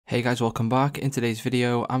Hey guys, welcome back. In today's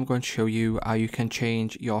video, I'm going to show you how you can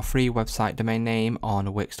change your free website domain name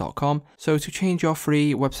on Wix.com. So to change your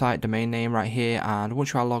free website domain name right here, and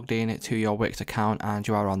once you are logged in to your Wix account and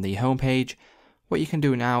you are on the home page, what you can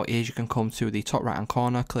do now is you can come to the top right hand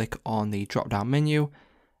corner, click on the drop down menu,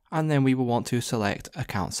 and then we will want to select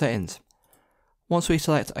account settings. Once we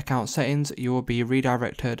select account settings, you will be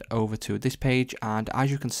redirected over to this page, and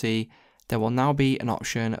as you can see, there will now be an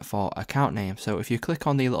option for account name. So if you click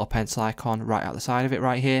on the little pencil icon right at the side of it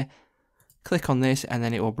right here, click on this and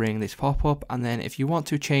then it will bring this pop up. And then if you want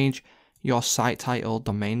to change your site title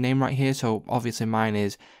domain name right here, so obviously mine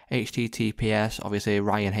is https obviously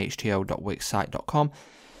ryanhto.wixsite.com.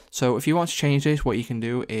 So if you want to change this, what you can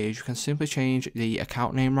do is you can simply change the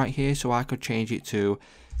account name right here. So I could change it to,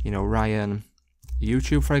 Ryan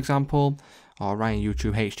YouTube, for example, or Ryan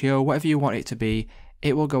YouTube HTO, whatever you want it to be.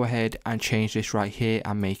 It will go ahead and change this right here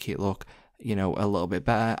and make it look, a little bit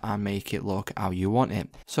better and make it look how you want it.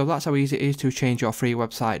 So that's how easy it is to change your free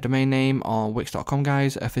website domain name on Wix.com,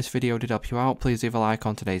 guys. If this video did help you out, please leave a like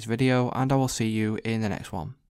on today's video, and I will see you in the next one.